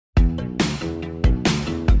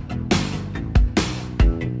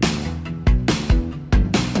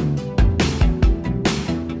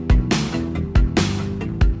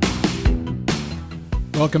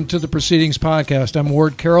Welcome to the Proceedings podcast. I'm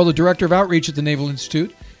Ward Carroll, the Director of Outreach at the Naval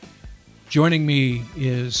Institute. Joining me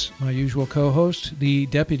is my usual co-host, the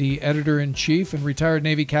Deputy Editor-in-Chief and retired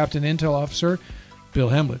Navy Captain Intel Officer, Bill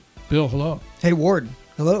Hemlett. Bill, hello. Hey, Ward.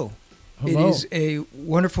 Hello. Hello. It is a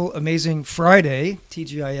wonderful, amazing Friday,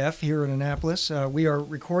 TGIF, here in Annapolis. We are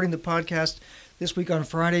recording the podcast this week on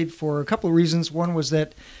Friday for a couple of reasons. One was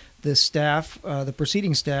that the staff, the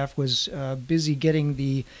Proceedings staff, was busy getting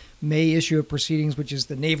the May issue of Proceedings, which is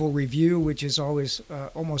the Naval Review, which is always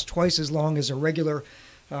almost twice as long as a regular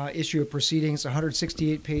issue of Proceedings,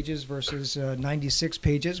 168 pages versus 96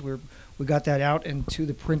 pages. We got that out into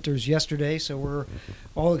the printers yesterday, so we're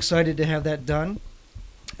all excited to have that done.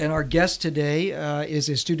 And our guest today is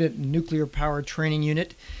a student in Nuclear Power Training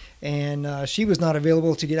Unit, and she was not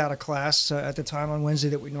available to get out of class at the time on Wednesday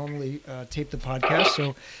that we normally tape the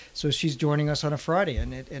podcast, so she's joining us on a Friday,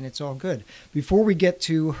 and it's all good. Before we get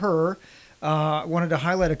to her, I wanted to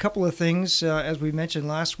highlight a couple of things. As we mentioned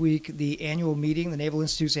last week, the annual meeting, the Naval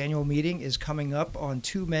Institute's annual meeting, is coming up on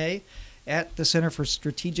 2 May at the Center for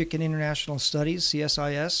Strategic and International Studies,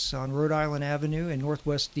 CSIS, on Rhode Island Avenue in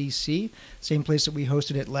Northwest D.C., same place that we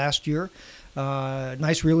hosted it last year.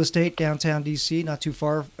 Nice real estate, downtown D.C., not too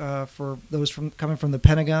far for those coming from the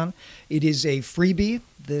Pentagon. It is a freebie.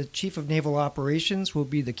 The Chief of Naval Operations will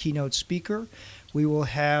be the keynote speaker. We will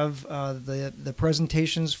have the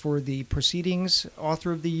presentations for the Proceedings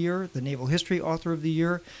Author of the Year, the Naval History Author of the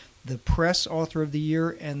Year, the Press Author of the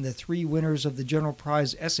Year, and the 3 winners of the General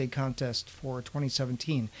Prize Essay Contest for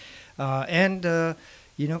 2017.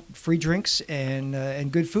 Free drinks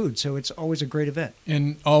and good food. So it's always a great event.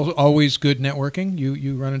 And always good networking.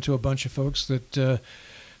 You run into a bunch of folks that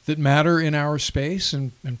matter in our space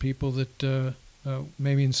and people that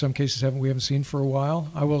maybe in some cases we haven't seen for a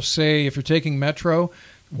while. I will say if you're taking Metro,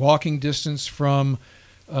 walking distance from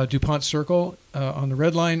DuPont Circle on the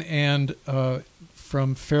Red Line and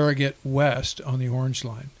from Farragut West on the Orange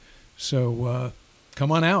Line. So come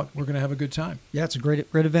on out. We're going to have a good time. Yeah, it's a great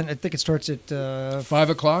event. I think it starts at 5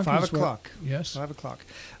 o'clock. 5 o'clock. Yes. 5 o'clock.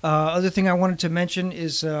 Other thing I wanted to mention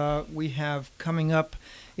is we have coming up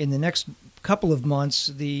in the next couple of months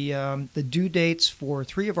the due dates for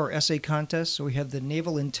 3 of our essay contests. So we have the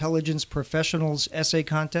Naval Intelligence Professionals Essay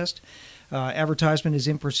Contest. Advertisement is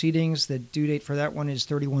in Proceedings. The due date for that one is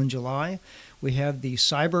 31 July. We have the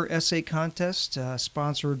Cyber Essay Contest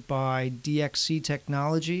sponsored by DXC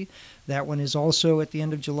Technology. That one is also at the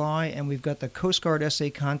end of July. And we've got the Coast Guard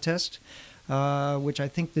Essay Contest, which I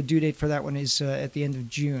think the due date for that one is at the end of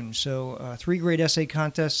June. So 3 great essay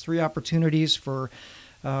contests, 3 opportunities for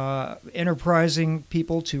enterprising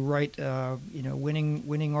people to write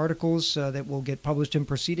winning articles that will get published in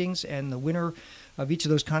Proceedings, and the winner of each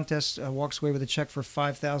of those contests walks away with a check for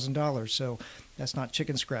 $5,000. So that's not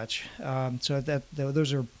chicken scratch. So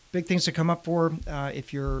those are big things to come up for.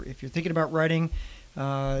 If you're thinking about writing,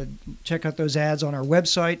 check out those ads on our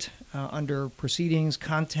website under Proceedings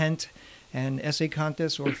content and essay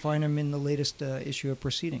contests, or find them in the latest issue of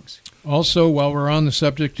Proceedings. Also, while we're on the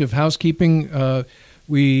subject of housekeeping,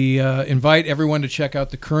 we invite everyone to check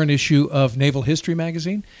out the current issue of Naval History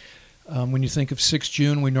magazine. When you think of 6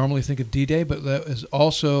 June, we normally think of D-Day, but that is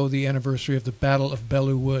also the anniversary of the Battle of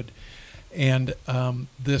Belleau Wood. And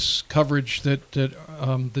this coverage that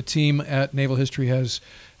the team at Naval History has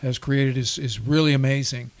created is really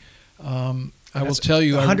amazing. I will tell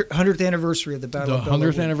you, the 100th anniversary of the Battle of Belleau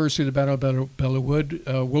Wood. The 100th anniversary of the Battle of Belleau Wood.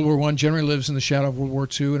 World War I generally lives in the shadow of World War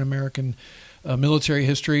II in American military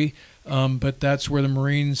history, but that's where the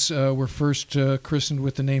Marines were first christened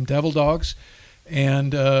with the name Devil Dogs.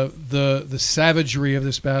 And the savagery of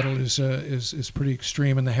this battle is pretty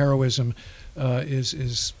extreme, and the heroism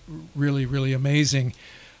is really, really amazing.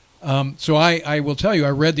 So I will tell you, I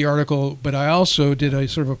read the article, but I also did a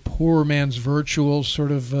sort of a poor man's virtual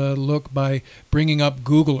sort of look by bringing up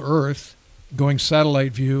Google Earth, going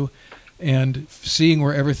satellite view, and seeing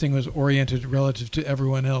where everything was oriented relative to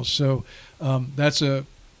everyone else. So that's a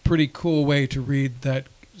pretty cool way to read that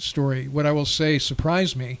story. What I will say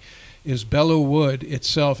surprised me is Belleau Wood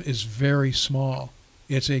itself is very small.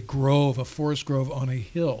 It's a forest grove on a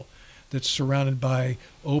hill that's surrounded by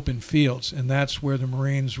open fields, and that's where the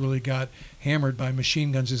Marines really got hammered by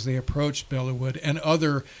machine guns as they approached Belleau Wood and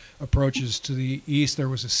other approaches. To the east there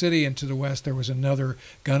was a city, and to the west there was another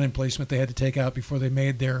gun emplacement they had to take out before they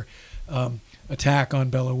made their attack on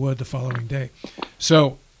Belleau Wood the following day.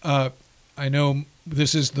 So I know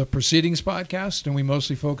this is the Proceedings podcast, and we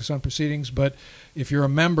mostly focus on Proceedings, but if you're a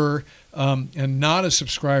member and not a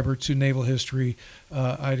subscriber to Naval History,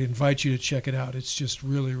 I'd invite you to check it out. It's just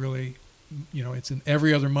really, really, it's an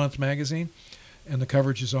every other month magazine, and the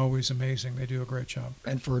coverage is always amazing. They do a great job.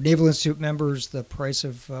 And for Naval Institute members, the price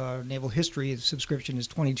of Naval History subscription is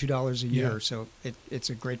 $22 a year, so it's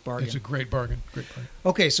a great bargain. It's a great bargain. Great bargain.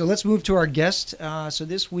 Okay, so let's move to our guest. So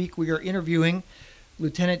this week we are interviewing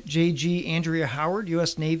Lieutenant J.G. Andrea Howard,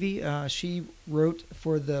 U.S. Navy. She wrote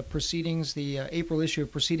for the Proceedings, the April issue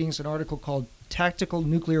of Proceedings, an article called "Tactical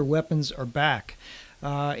Nuclear Weapons Are Back."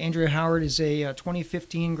 Andrea Howard is a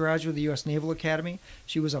 2015 graduate of the U.S. Naval Academy.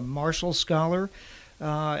 She was a Marshall Scholar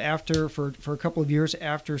for a couple of years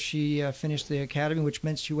after she finished the academy, which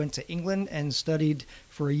meant she went to England and studied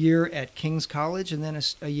for a year at King's College and then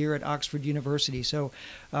a year at Oxford University. So,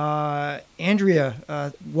 Andrea,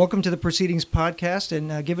 welcome to the Proceedings podcast,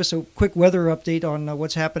 and give us a quick weather update on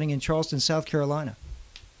what's happening in Charleston, South Carolina.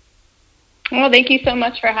 Well, thank you so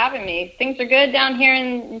much for having me. Things are good down here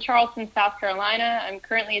in Charleston, South Carolina. I'm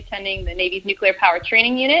currently attending the Navy's Nuclear Power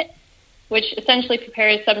Training Unit, which essentially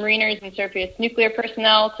prepares submariners and surface nuclear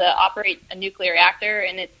personnel to operate a nuclear reactor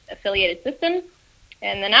and its affiliated systems.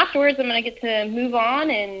 And then afterwards, I'm going to get to move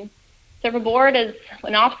on and serve aboard as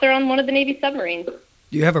an officer on one of the Navy submarines.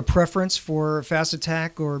 Do you have a preference for fast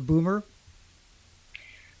attack or boomer?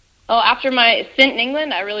 Well, after my stint in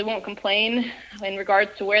England, I really won't complain in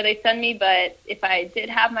regards to where they send me, but if I did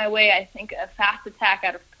have my way, I think a fast attack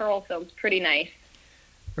out of Pearl sounds pretty nice.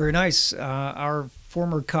 Very nice. Our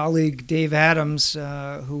former colleague, Dave Adams,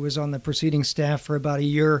 who was on the Proceedings staff for about a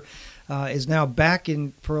year, is now back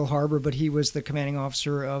in Pearl Harbor, but he was the commanding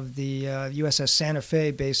officer of the USS Santa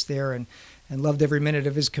Fe based there, and loved every minute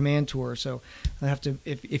of his command tour. So I have to,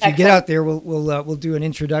 if you get out there, we'll do an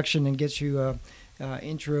introduction and get you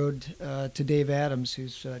introed to Dave Adams,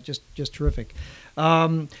 who's just terrific.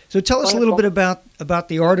 So tell us a little bit about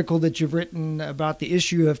the article that you've written about the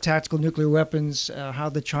issue of tactical nuclear weapons, how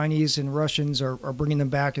the Chinese and Russians are bringing them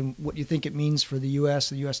back, and what you think it means for the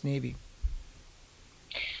U.S. Navy.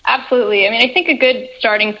 Absolutely. I mean, I think a good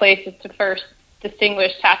starting place is to first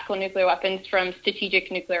distinguish tactical nuclear weapons from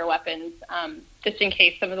strategic nuclear weapons, just in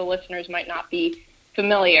case some of the listeners might not be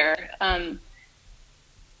familiar.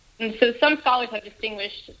 And so some scholars have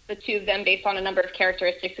distinguished the two of them based on a number of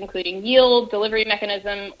characteristics, including yield, delivery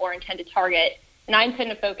mechanism, or intended target. And I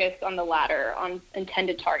intend to focus on the latter, on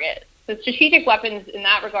intended target. So strategic weapons in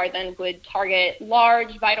that regard then would target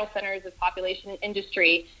large, vital centers of population and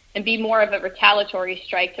industry and be more of a retaliatory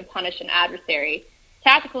strike to punish an adversary.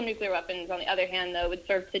 Tactical nuclear weapons, on the other hand, though, would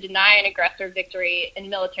serve to deny an aggressor victory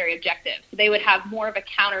in military objectives. So they would have more of a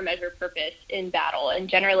countermeasure purpose in battle and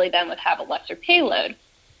generally then would have a lesser payload.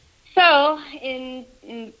 So, in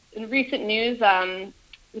recent news, the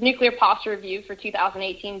Nuclear Posture Review for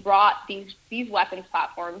 2018 brought these weapons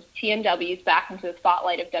platforms, TNWs, back into the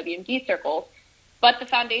spotlight of WMD circles. But the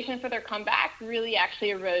foundation for their comeback really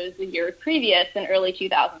actually arose the year previous in early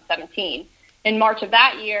 2017. In March of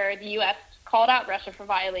that year, the U.S. called out Russia for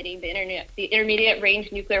violating the Intermediate Range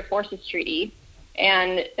Nuclear Forces Treaty.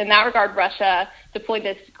 And in that regard, Russia deployed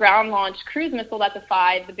this ground-launched cruise missile that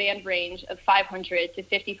defied the banned range of 500 to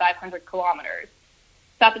 5,500 kilometers.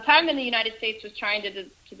 So at the time, then the United States was trying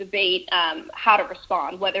to debate how to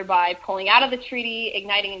respond, whether by pulling out of the treaty,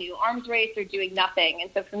 igniting a new arms race, or doing nothing.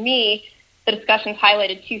 And so for me, the discussions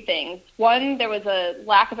highlighted two things. One, there was a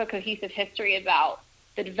lack of a cohesive history about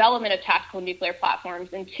the development of tactical nuclear platforms.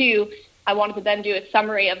 And two, I wanted to then do a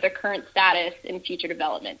summary of their current status and future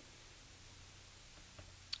development.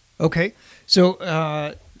 Okay, so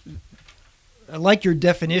I like your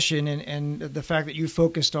definition and the fact that you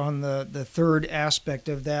focused on the third aspect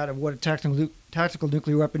of that, of what a tactical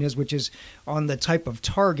nuclear weapon is, which is on the type of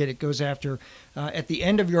target it goes after. At the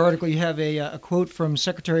end of your article, you have a quote from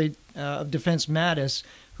Secretary of Defense Mattis,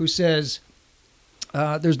 who says,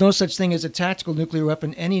 there's no such thing as a tactical nuclear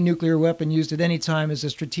weapon. Any nuclear weapon used at any time is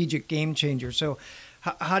a strategic game changer. So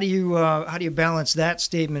how do you balance that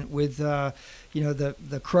statement with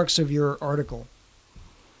the crux of your article?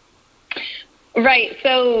 Right.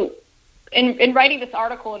 So in writing this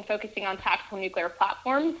article and focusing on tactical nuclear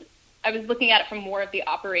platforms, I was looking at it from more of the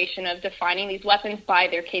operation of defining these weapons by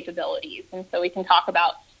their capabilities. And so we can talk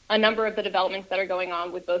about a number of the developments that are going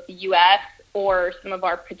on with both the U.S. or some of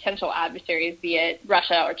our potential adversaries, be it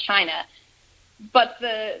Russia or China. But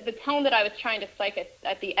the tone that I was trying to strike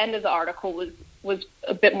at the end of the article was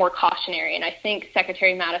a bit more cautionary. And I think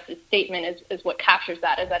Secretary Mattis' statement is what captures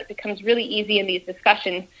that, is that it becomes really easy in these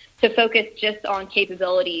discussions to focus just on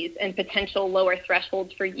capabilities and potential lower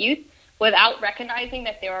thresholds for use without recognizing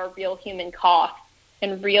that there are real human costs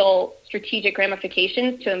and real strategic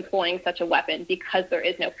ramifications to employing such a weapon because there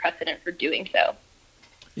is no precedent for doing so.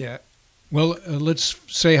 Yeah. Well, let's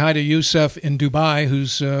say hi to Yusuf in Dubai,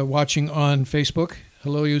 who's watching on Facebook.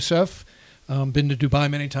 Hello, Yusuf. Been to Dubai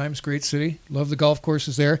many times. Great city. Love the golf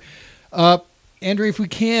courses there. Andrea, if we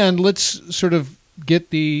can, let's sort of get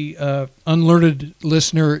the unlearned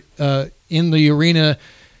listener in the arena.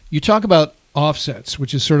 You talk about offsets,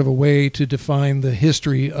 which is sort of a way to define the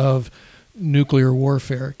history of nuclear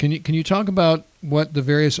warfare. Can you talk about what the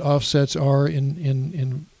various offsets are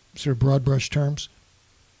in sort of broad brush terms?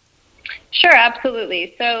 Sure,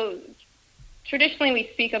 absolutely. So traditionally we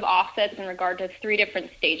speak of offsets in regard to three different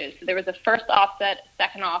stages. So there was a first offset, a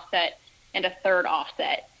second offset, and a third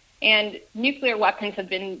offset. And nuclear weapons have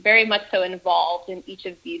been very much so involved in each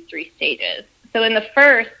of these three stages. So in the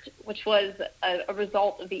first, which was a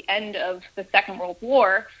result of the end of the Second World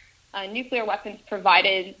War, nuclear weapons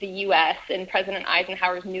provided the U.S. and President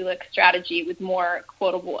Eisenhower's Nukes strategy with more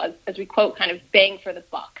quotable, as we quote, kind of bang for the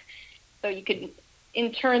buck. So you could,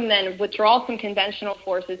 in turn, then withdraw some conventional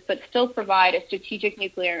forces, but still provide a strategic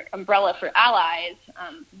nuclear umbrella for allies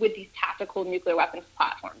with these tactical nuclear weapons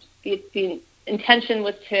platforms. The intention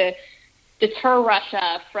was to deter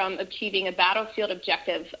Russia from achieving a battlefield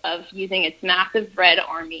objective of using its massive Red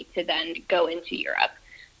Army to then go into Europe.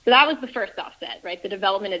 So that was the first offset, right? The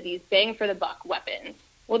development of these bang-for-the-buck weapons.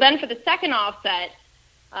 Well, then for the second offset,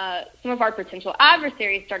 some of our potential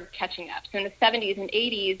adversaries started catching up. So in the 70s and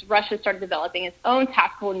 80s, Russia started developing its own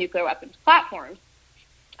tactical nuclear weapons platforms.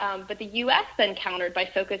 But the U.S. then countered by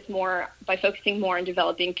focusing more on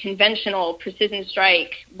developing conventional precision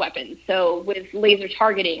strike weapons, so with laser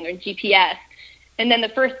targeting or GPS. And then the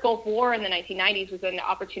first Gulf War in the 1990s was an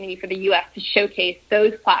opportunity for the U.S. to showcase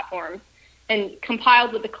those platforms. And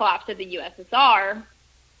compiled with the collapse of the USSR,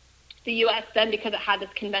 the U.S. then, because it had this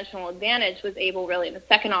conventional advantage, was able really in the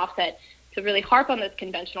second offset to really harp on those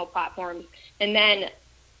conventional platforms and then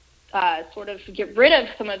sort of get rid of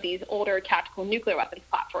some of these older tactical nuclear weapons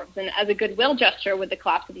platforms. And as a goodwill gesture with the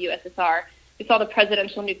collapse of the USSR, we saw the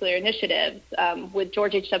presidential nuclear initiatives with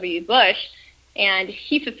George H.W. Bush, and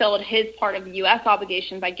he fulfilled his part of the U.S.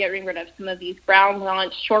 obligation by getting rid of some of these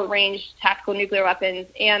ground-launched, short-range tactical nuclear weapons.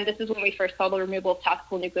 And this is when we first saw the removal of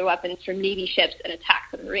tactical nuclear weapons from Navy ships and attack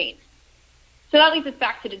submarines. So that leads us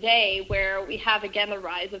back to today, where we have, again, the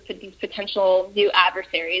rise of these potential new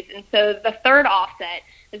adversaries. And so the third offset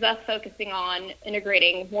is us focusing on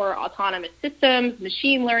integrating more autonomous systems,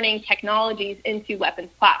 machine learning technologies into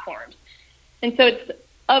weapons platforms. And so it's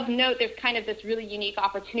of note, there's kind of this really unique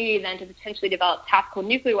opportunity then to potentially develop tactical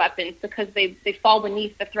nuclear weapons because they fall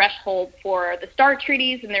beneath the threshold for the START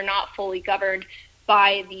treaties, and they're not fully governed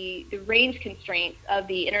by the range constraints of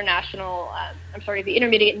the the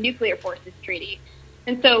Intermediate Nuclear Forces Treaty.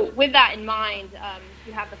 And so with that in mind,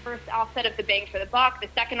 you have the first offset of the bang for the buck, the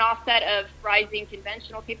second offset of rising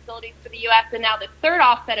conventional capabilities for the U.S., and now the third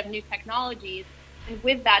offset of new technologies, and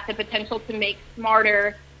with that, the potential to make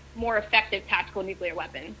smarter, more effective tactical nuclear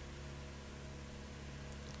weapons.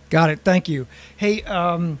 Got it. Thank you. Hey,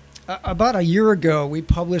 about a year ago, we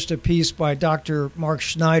published a piece by Dr. Mark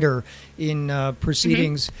Schneider in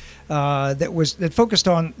Proceedings that focused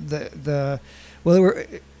on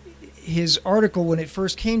his article when it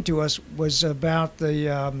first came to us was about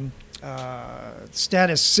the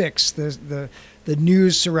status 6, the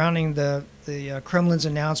news surrounding the Kremlin's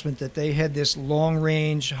announcement that they had this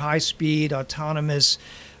long-range, high-speed, autonomous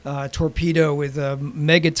torpedo with a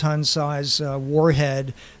megaton-size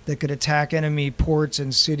warhead that could attack enemy ports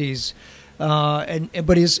and cities.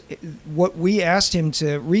 But what we asked him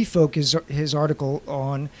to refocus his article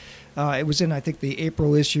on, it was in, I think, the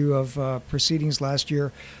April issue of Proceedings last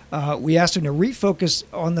year. We asked him to refocus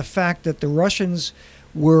on the fact that the Russians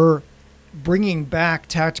were bringing back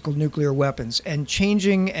tactical nuclear weapons and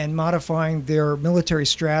changing and modifying their military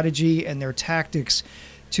strategy and their tactics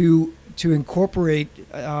to incorporate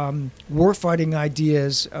warfighting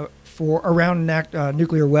ideas around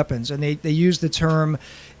nuclear weapons. And they used the term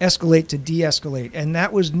escalate to de-escalate. And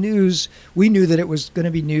that was news. We knew that it was going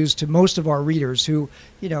to be news to most of our readers who,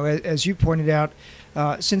 as you pointed out,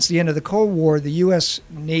 since the end of the Cold War, the U.S.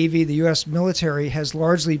 Navy, the U.S. military has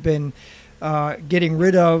largely been getting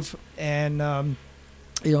rid of and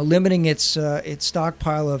limiting its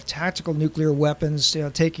stockpile of tactical nuclear weapons,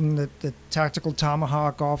 taking the tactical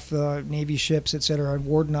Tomahawk off the Navy ships, et cetera. And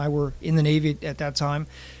Ward and I were in the Navy at that time,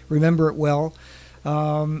 remember it well.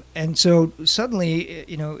 And so suddenly,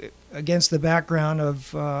 against the background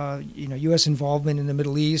of U.S. involvement in the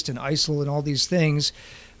Middle East and ISIL and all these things,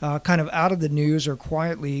 kind of out of the news or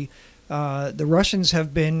quietly, the Russians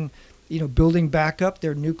have been building back up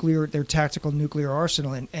their tactical nuclear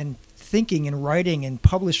arsenal and thinking and writing and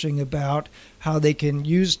publishing about how they can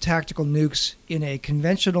use tactical nukes in a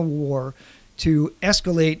conventional war to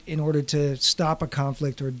escalate in order to stop a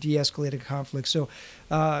conflict or de-escalate a conflict. So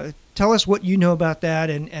tell us what you know about that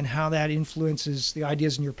and how that influences the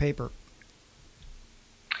ideas in your paper.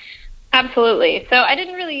 Absolutely. So I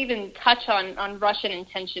didn't really even touch on Russian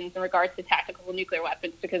intentions in regards to tactical nuclear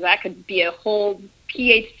weapons, because that could be a whole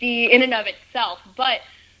PhD in and of itself. But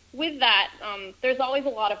with that, there's always a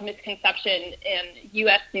lot of misconception in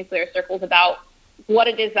U.S. nuclear circles about what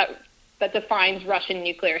it is that defines Russian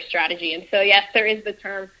nuclear strategy. And so, yes, there is the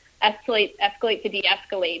term escalate to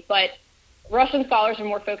de-escalate, but Russian scholars are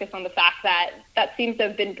more focused on the fact that that seems to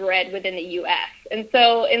have been bred within the U.S. And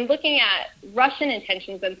so in looking at Russian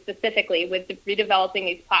intentions, and specifically with redeveloping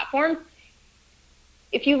these platforms,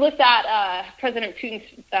 if you looked at President Putin's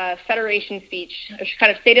Federation speech, or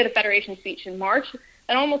kind of State of the Federation speech in March,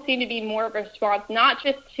 that almost seemed to be more of a response not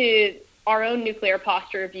just to our own nuclear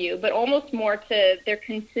posture review, but almost more to their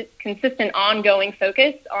consistent ongoing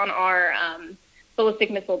focus on our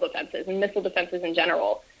ballistic missile defenses and missile defenses in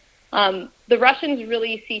general. The Russians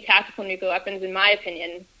really see tactical nuclear weapons, in my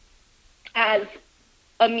opinion, as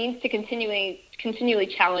a means to continually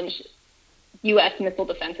challenge U.S. missile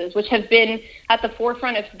defenses, which have been at the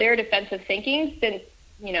forefront of their defensive thinking since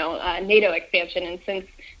NATO expansion and since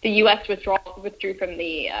the U.S. withdrew from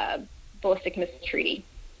the ballistic missile treaty.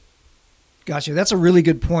 Gotcha. That's a really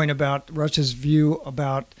good point about Russia's view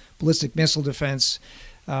about ballistic missile defense.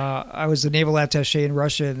 I was the naval attaché in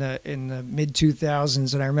Russia in the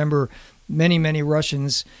mid-2000s, and I remember many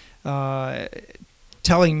Russians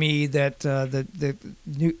telling me that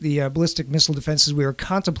the ballistic missile defenses we were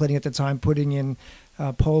contemplating at the time putting in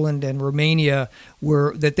Poland and Romania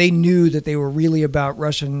that they knew that they were really about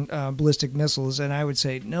Russian ballistic missiles, and I would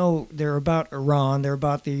say no, they're about Iran. They're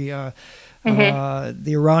about the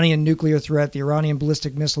Iranian nuclear threat, the Iranian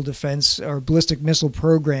ballistic missile defense or ballistic missile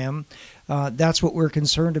program. That's what we're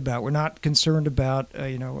concerned about. We're not concerned about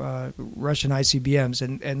Russian ICBMs,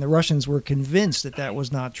 and the Russians were convinced that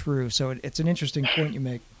was not true. So it's an interesting point you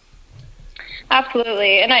make.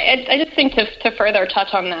 Absolutely, and I just think to further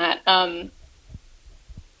touch on that,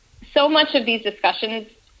 so much of these discussions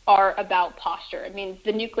are about posture. I mean,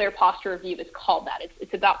 the nuclear posture review is called that.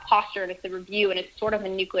 It's about posture, and it's a review, and it's sort of a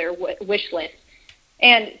nuclear wish list.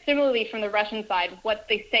 And similarly, from the Russian side, what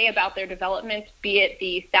they say about their development, be it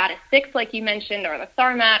the Status 6, like you mentioned, or the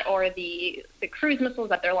Sarmat, or the cruise missiles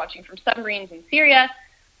that they're launching from submarines in Syria,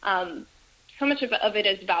 so much of it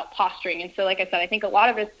is about posturing. And so, like I said, I think a lot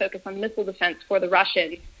of it is focused on missile defense for the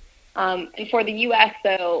Russians. And for the U.S.,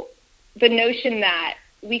 though, the notion that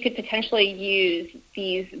we could potentially use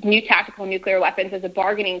these new tactical nuclear weapons as a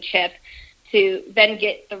bargaining chip to then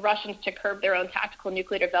get the Russians to curb their own tactical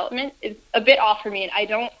nuclear development is a bit off for me, and I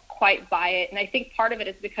don't quite buy it. And I think part of it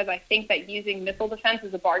is because I think that using missile defense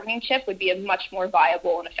as a bargaining chip would be a much more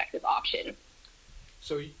viable and effective option.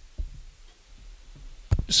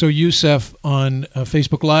 So Youssef on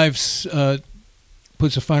Facebook Live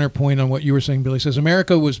puts a finer point on what you were saying, Billy. Says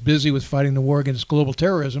America was busy with fighting the war against global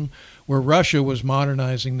terrorism, where Russia was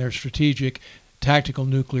modernizing their strategic tactical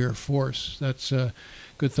nuclear force. That's a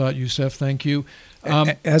good thought, Youssef. Thank you.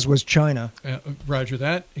 As was China. Roger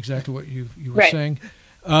that. Exactly what you were right. saying.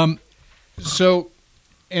 So,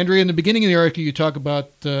 Andrea, in the beginning of the article, you talk about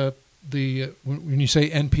when you say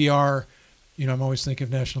NPR, I'm always thinking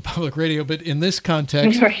of National Public Radio, but in this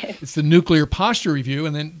context, right. It's the Nuclear Posture Review,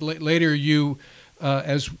 and then later you,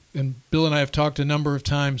 and Bill and I have talked a number of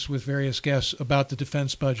times with various guests about the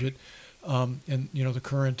defense budget, and the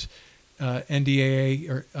current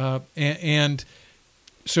NDAA, and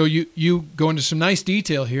so you go into some nice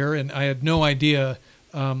detail here, and I had no idea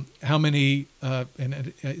how many,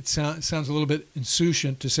 and it sounds a little bit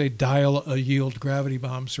insouciant to say dial-a-yield gravity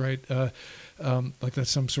bombs, right? Like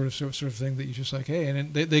that's some sort of thing that you just like, hey,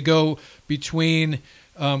 and they go between,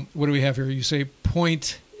 what do we have here? You say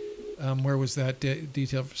point, where was that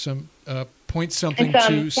detail? Some point something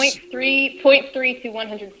to... It's 0.3 to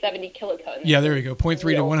 170 kilotons. Yeah, there you go.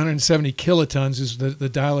 0.3 to 170 kilotons is the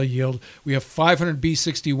dial-a-yield. We have 500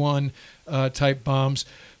 B-61 type bombs.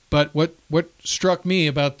 But what struck me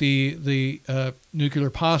about the nuclear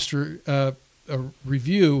posture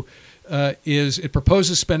review is it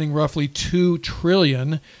proposes spending roughly $2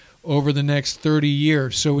 trillion over the next 30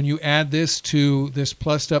 years. So when you add this to this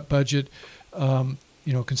plussed up budget,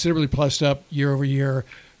 considerably plussed up year over year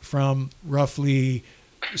from roughly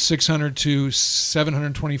 600 to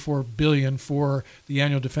 724 billion for the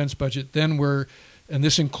annual defense budget, then and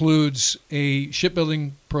this includes a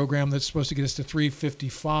shipbuilding program that's supposed to get us to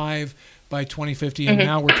 355 by 2050. And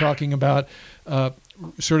now we're talking about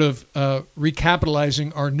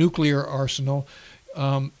recapitalizing our nuclear arsenal.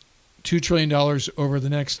 $2 trillion over the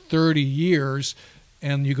next 30 years.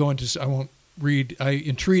 And you go into, I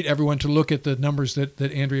entreat everyone to look at the numbers that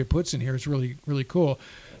Andrea puts in here. It's really, really cool.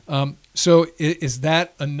 So is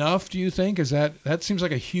that enough, do you think? That seems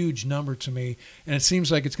like a huge number to me, and it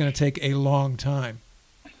seems like it's going to take a long time.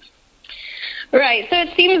 Right. So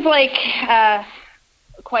it seems like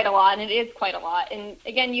quite a lot, and it is quite a lot. And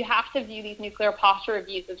again, you have to view these nuclear posture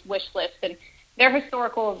reviews as wish lists, and their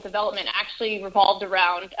historical development actually revolved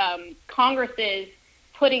around Congress's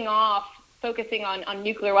putting off focusing on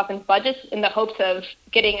nuclear weapons budgets in the hopes of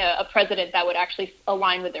getting a president that would actually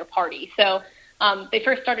align with their party. So they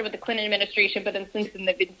first started with the Clinton administration, but then since then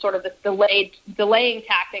they've been sort of this delaying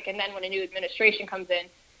tactic, and then when a new administration comes in,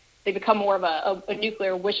 they become more of a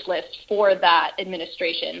nuclear wish list for that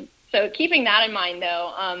administration. So keeping that in mind,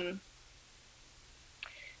 though,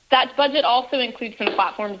 that budget also includes some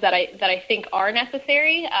platforms that I think are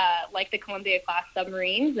necessary, like the Columbia-class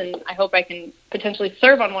submarines, and I hope I can potentially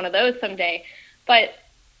serve on one of those someday. But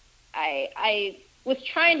I was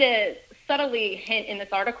trying to subtly hint in this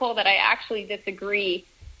article that I actually disagree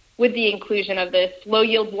with the inclusion of this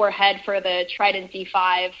low-yield warhead for the Trident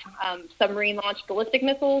D5 submarine-launched ballistic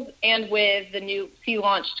missiles, and with the new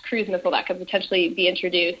sea-launched cruise missile that could potentially be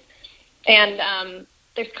introduced. And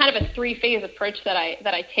there's kind of a three-phase approach that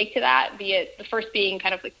I take to that, be it the first being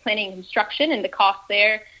kind of like planning and construction and the cost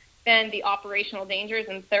there, then the operational dangers,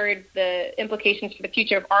 and third, the implications for the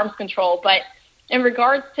future of arms control. But in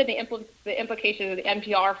regards to the implications of the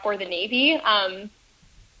NPR for the Navy,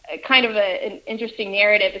 kind of an interesting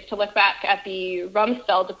narrative is to look back at the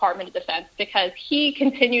Rumsfeld Department of Defense, because he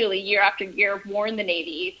continually, year after year, warned the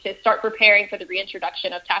Navy to start preparing for the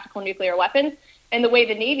reintroduction of tactical nuclear weapons. And the way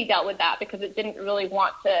the Navy dealt with that, because it didn't really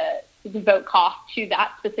want to devote cost to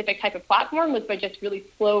that specific type of platform, was by just really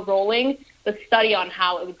slow rolling the study on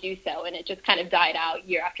how it would do so. And it just kind of died out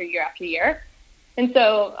year after year after year. And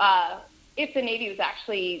so if the Navy was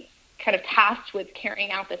actually kind of tasked with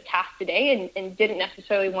carrying out this task today and didn't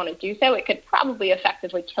necessarily want to do so, it could probably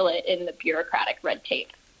effectively kill it in the bureaucratic red tape.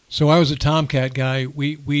 So I was a Tomcat guy.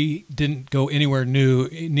 We didn't go anywhere near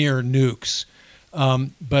nukes.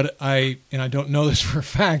 But I don't know this for a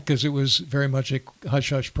fact because it was very much a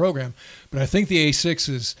hush-hush program, but I think the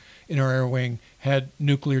A6s in our air wing had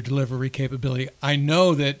nuclear delivery capability. I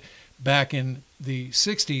know that back in the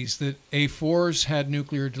 60s that A4s had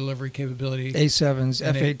nuclear delivery capability. A7s,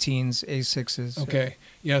 F-18s, A6s. Okay.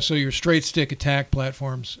 Yeah, so your straight stick attack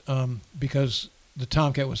platforms, because the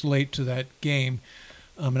Tomcat was late to that game,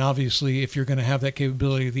 and obviously if you're going to have that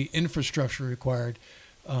capability, the infrastructure required,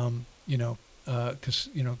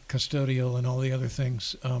 custodial and all the other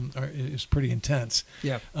things is pretty intense.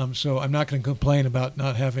 Yeah. So I'm not going to complain about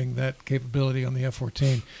not having that capability on the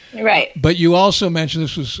F-14. Right. But you also mentioned,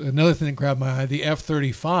 this was another thing that grabbed my eye, the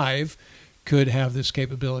F-35 could have this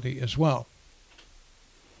capability as well.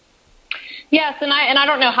 Yes, and I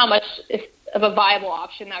don't know how much of a viable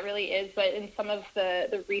option that really is, but in some of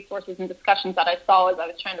the resources and discussions that I saw as I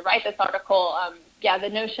was trying to write this article, the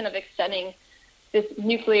notion of extending this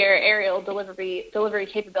nuclear aerial delivery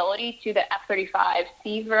capability to the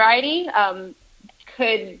F-35C variety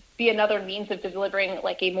could be another means of delivering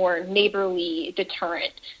like a more neighborly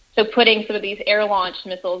deterrent. So putting some of these air-launched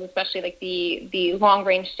missiles, especially like the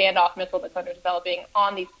long-range standoff missile that's under developing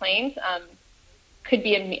on these planes, could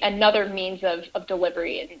be another means of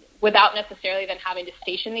delivery, and without necessarily then having to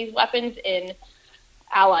station these weapons in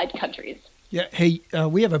allied countries. Yeah. Hey,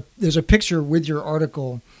 there's a picture with your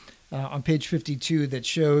article on page 52 that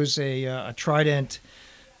shows a Trident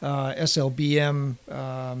SLBM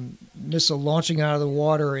missile launching out of the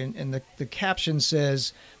water, and the caption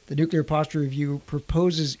says, the Nuclear Posture Review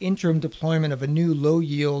proposes interim deployment of a new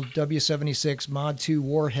low-yield W-76 Mod 2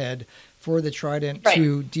 warhead for the Trident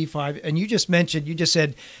II D5. And you just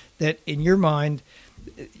said that in your mind,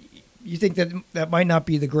 you think that might not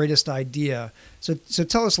be the greatest idea. So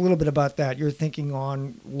tell us a little bit about that. Your thinking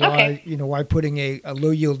on why why putting a low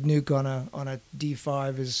yield nuke on a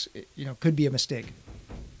D5 is could be a mistake.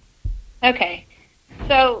 Okay,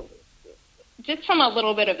 so just from a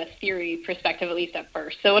little bit of a theory perspective, at least at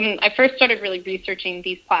first. So when I first started really researching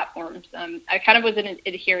these platforms, I kind of was an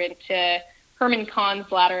adherent to Herman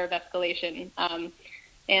Kahn's ladder of escalation.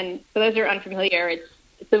 And for those who are unfamiliar,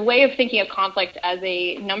 it's a way of thinking of conflict as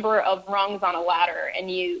a number of rungs on a ladder,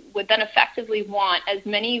 and you would then effectively want as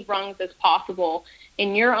many rungs as possible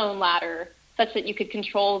in your own ladder such that you could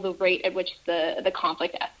control the rate at which the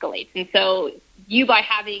conflict escalates. And so you, by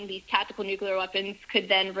having these tactical nuclear weapons, could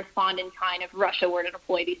then respond in kind if Russia were to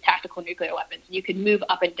deploy these tactical nuclear weapons. You could move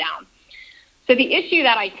up and down. So the issue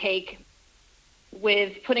that I take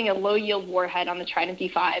with putting a low-yield warhead on the Trident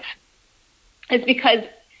D5 is because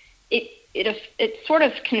it sort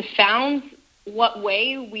of confounds what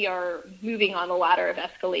way we are moving on the ladder of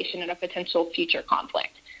escalation in a potential future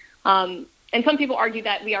conflict. And some people argue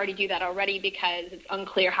that we already do that already because it's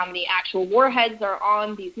unclear how many actual warheads are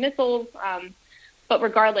on these missiles. But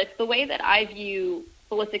regardless, the way that I view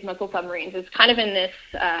ballistic missile submarines is kind of in this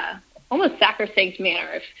almost sacrosanct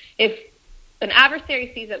manner. If an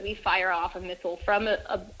adversary sees that we fire off a missile from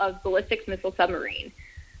a ballistic missile submarine,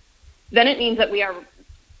 then it means that we are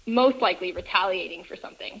most likely retaliating for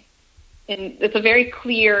something. And it's a very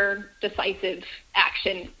clear, decisive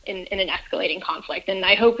action in an escalating conflict. And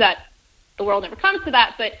I hope that the world never comes to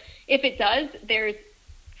that, but if it does, there's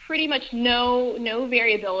pretty much no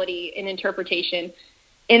variability in interpretation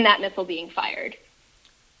in that missile being fired.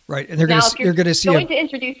 Right, and you're going to see. Going to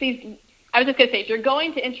introduce these. I was just going to say, if you're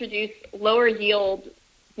going to introduce lower yield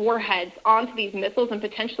warheads onto these missiles and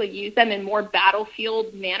potentially use them in more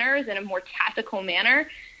battlefield manners, in a more tactical manner,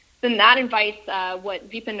 then that invites what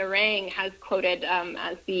Vipin Narang has quoted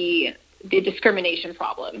as the discrimination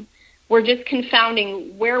problem. We're just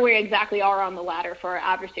confounding where we exactly are on the ladder for our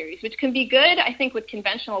adversaries, which can be good, I think, with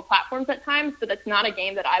conventional platforms at times, but that's not a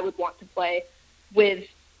game that I would want to play with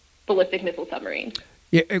ballistic missile submarines.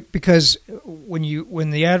 Yeah, because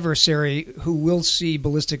when the adversary who will see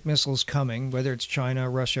ballistic missiles coming, whether it's China,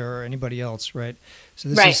 Russia, or anybody else, right? So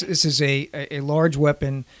this is a large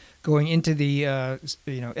weapon going into the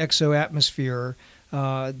exo-atmosphere.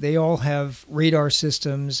 They all have radar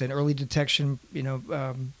systems and early detection,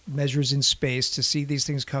 measures in space to see these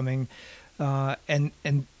things coming,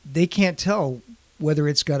 and they can't tell whether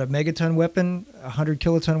it's got a megaton weapon, 100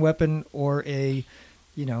 kiloton weapon, or a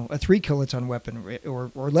 3 kiloton weapon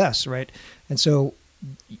or less, right? And so,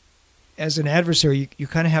 as an adversary, you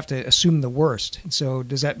kind of have to assume the worst. And so,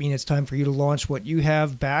 does that mean it's time for you to launch what you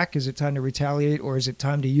have back? Is it time to retaliate, or is it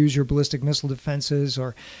time to use your ballistic missile defenses?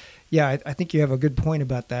 Or yeah, I think you have a good point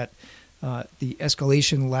about that, the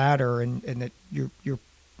escalation ladder, and that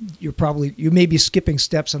you may be skipping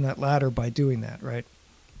steps on that ladder by doing that, right?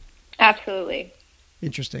 Absolutely.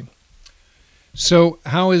 Interesting. So,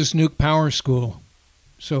 how is Nuke Power School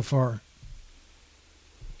so far?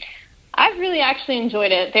 I've really actually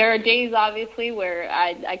enjoyed it. There are days, obviously, where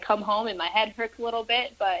I come home and my head hurts a little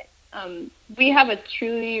bit, but we have a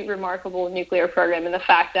truly remarkable nuclear program in the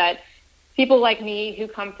fact that people like me who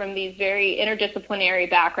come from these very interdisciplinary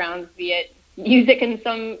backgrounds, be it music in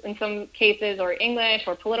some cases or English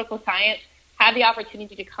or political science, have the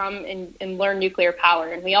opportunity to come and learn nuclear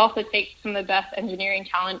power. And we also take some of the best engineering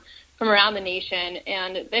talent from around the nation.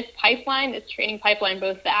 And this pipeline, this training pipeline,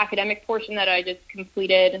 both the academic portion that I just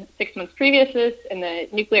completed 6 months previous to this and the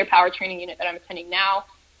nuclear power training unit that I'm attending now,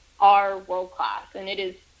 are world-class. And it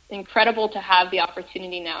is incredible to have the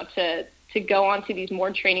opportunity now to go on to these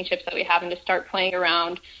more training ships that we have and to start playing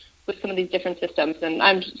around with some of these different systems. And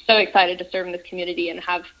I'm so excited to serve in this community and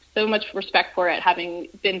have so much respect for it, having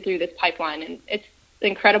been through this pipeline. And it's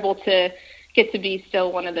incredible to get to be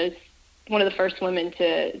still one of the first women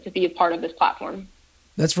to be a part of this platform.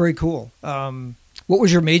 That's very cool. What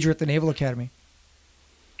was your major at the Naval Academy?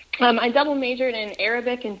 I double majored in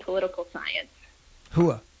Arabic and political science.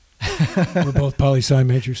 Hua. We're both poli-sci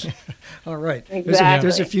majors. All right. Exactly.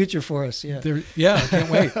 There's a future for us. Yeah. I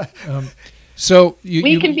can't wait. So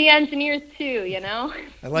we can be engineers too,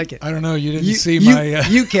 I like it. I don't know. You didn't see my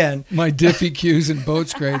you can my Diffie Qs and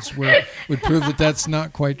boats grades would prove that that's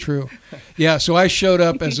not quite true. Yeah. So I showed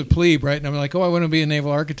up as a plebe, right? And I'm like, I want to be a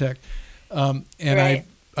naval architect. And right.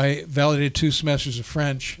 I validated 2 semesters of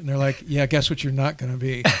French, and they're like, yeah, guess what you're not going to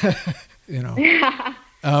be,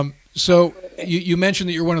 So you mentioned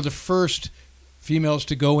that you're one of the first females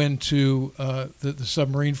to go into the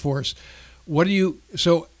submarine force.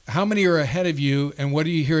 How many are ahead of you, and what are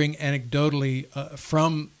you hearing anecdotally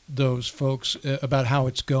from those folks about how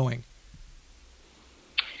it's going?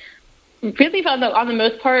 Really, on the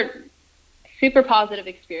most part, super positive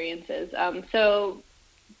experiences. So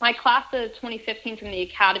my class of 2015 from the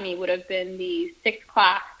Academy would have been the 6th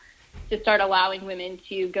class to start allowing women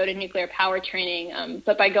to go to nuclear power training.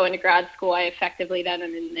 But by going to grad school, I effectively then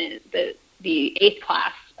am in the 8th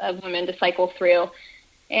class of women to cycle through.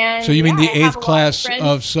 And so you mean the 8th class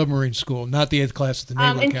of submarine school, not the 8th class at the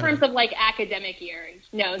Naval Academy? In terms of academic year.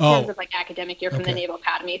 No, in terms of academic year from the Naval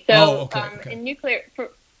Academy. So in nuclear,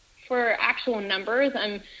 for actual numbers,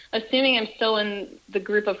 I'm assuming I'm still in the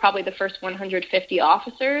group of probably the first 150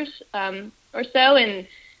 officers or so. And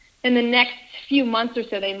in the next few months or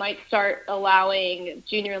so, they might start allowing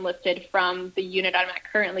junior enlisted from the unit I'm at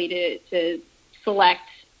currently to select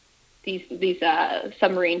these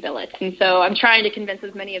submarine billets. And so I'm trying to convince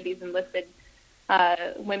as many of these enlisted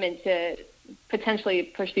women to potentially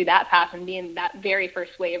pursue that path and be in that very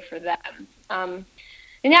first wave for them. And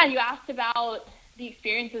yeah, you asked about the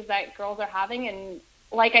experiences that girls are having, and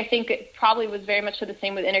like I think it probably was very much the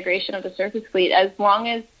same with integration of the surface fleet. As long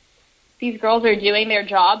as these girls are doing their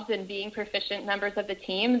jobs and being proficient members of the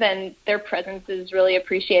team, then their presence is really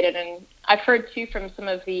appreciated. And I've heard too from some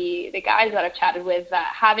of the guys that I've chatted with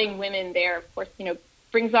that having women there, of course,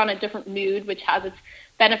 brings on a different mood, which has its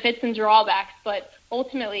benefits and drawbacks, but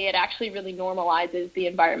ultimately it actually really normalizes the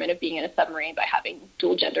environment of being in a submarine by having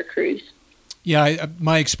dual gender crews. Yeah,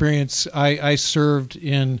 my experience, I served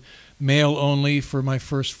in male only for my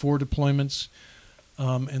first 4 deployments,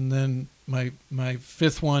 and then my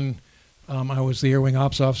fifth one, I was the Air Wing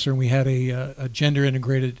Ops officer, and we had a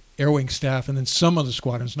gender-integrated Air Wing staff, and then some of the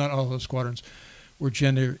squadrons, not all of the squadrons, were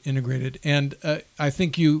gender-integrated. And I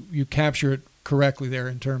think you capture it correctly there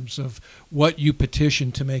in terms of what you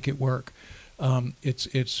petition to make it work.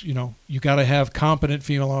 It's you got to have competent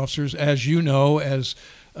female officers, as you know, as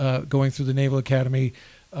going through the Naval Academy.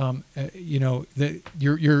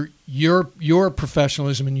 Your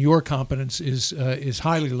professionalism and your competence is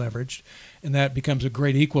highly leveraged, and that becomes a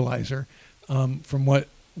great equalizer. From what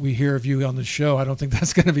we hear of you on the show, I don't think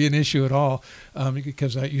that's going to be an issue at all,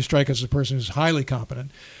 because you strike us as a person who's highly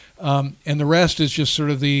competent, and the rest is just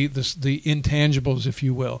sort of the intangibles, if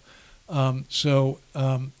you will.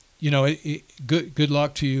 Good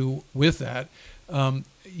luck to you with that.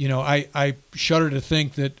 I shudder to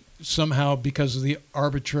think that somehow, because of the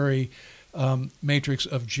arbitrary matrix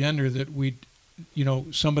of gender, that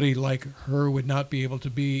somebody like her would not be able to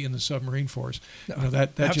be in the submarine force.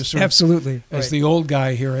 That just sort of, absolutely. As right. the old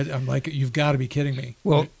guy here, I'm like, you've got to be kidding me.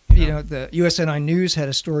 Well, the USNI News had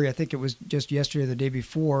a story, I think it was just yesterday or the day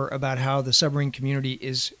before, about how the submarine community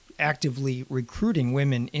is actively recruiting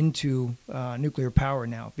women into nuclear power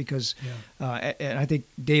now, because and I think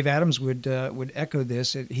Dave Adams would echo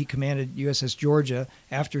this. He commanded USS Georgia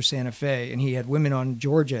after Santa Fe, and he had women on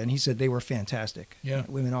Georgia, and he said they were fantastic.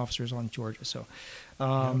 Women officers on Georgia. So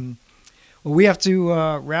well, we have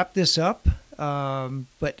to wrap this up,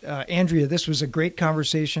 but Andrea, this was a great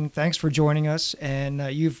conversation. Thanks for joining us, and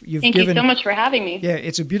you've Thank you so much for having me. Yeah,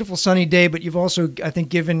 it's a beautiful sunny day, but you've also, I think,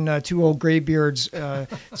 given 2 old graybeards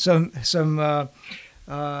some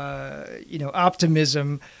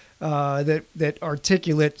optimism that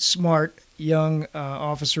articulate, smart, young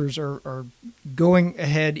officers are going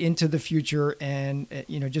ahead into the future and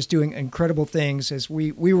just doing incredible things. As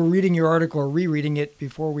we were reading your article or rereading it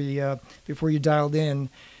before you dialed in.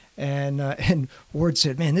 And Ward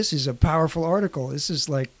said, "Man, this is a powerful article. This is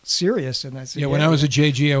like serious." And I said, when I was a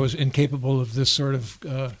JG, I was incapable of this sort of,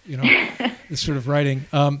 this sort of writing.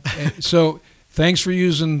 So thanks for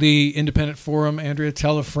using the independent forum, Andrea.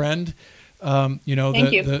 Tell a friend. Thank you.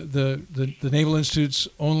 The Naval Institute's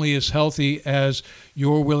only as healthy as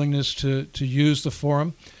your willingness to use the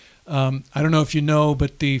forum. I don't know if you know,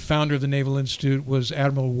 but the founder of the Naval Institute was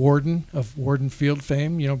Admiral Warden of Warden Field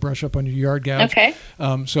fame. Brush up on your yard gouge. Okay.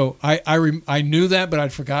 So I knew that, but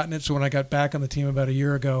I'd forgotten it. So when I got back on the team about a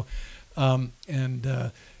year ago, and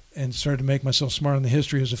started to make myself smart on the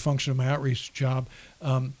history as a function of my outreach job,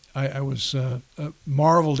 I was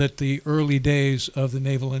marveled at the early days of the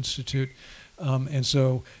Naval Institute. And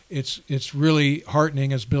so it's really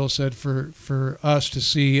heartening, as Bill said, for us to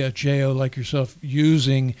see a JO like yourself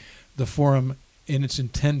using the forum in its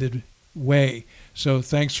intended way. So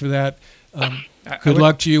thanks for that. Good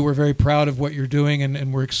luck to you. We're very proud of what you're doing,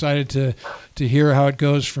 and we're excited to hear how it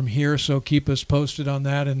goes from here. So keep us posted on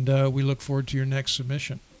that, and we look forward to your next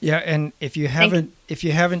submission. Yeah, and if you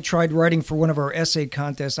haven't tried writing for one of our essay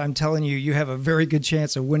contests, I'm telling you, you have a very good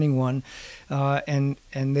chance of winning one. And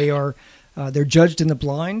they are they're judged in the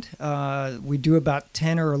blind. We do about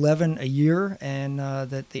 10 or 11 a year, and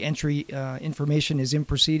that the entry information is in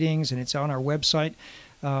Proceedings, and it's on our website.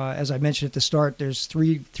 As I mentioned at the start, there's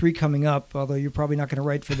three coming up, although you're probably not going to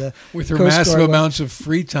write for the with her Coast massive Guard amounts of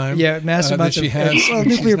free time. Yeah, massive amounts she has.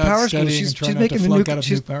 Nuclear power school. She's making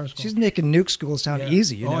she's making nuke school sound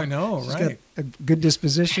easy. I know, she's right? Got a good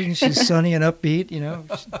disposition. She's sunny and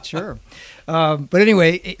upbeat. Sure. But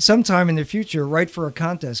anyway, sometime in the future, write for a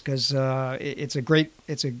contest, because it's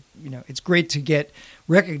great to get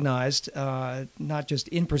recognized, not just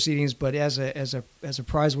in Proceedings, but as a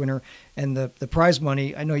prize winner. And the prize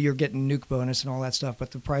money, I know you're getting nuke bonus and all that stuff,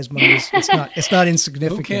 but the prize money is it's not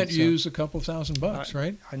insignificant. Who can't use a couple $1,000,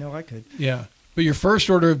 right? I know I could. Yeah. But your first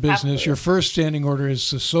order of business, Absolutely. Your first standing order is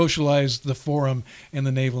to socialize the forum and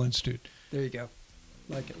the Naval Institute. There you go.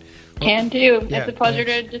 Like it. Can do. Yeah, it's a pleasure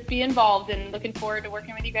thanks. to just be involved, and looking forward to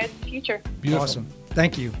working with you guys in the future. Beautiful. Awesome.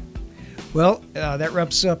 Thank you. Well, that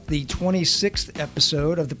wraps up the 26th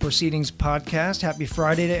episode of the Proceedings podcast. Happy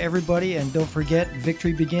Friday to everybody, and don't forget,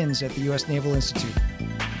 victory begins at the U.S. Naval Institute.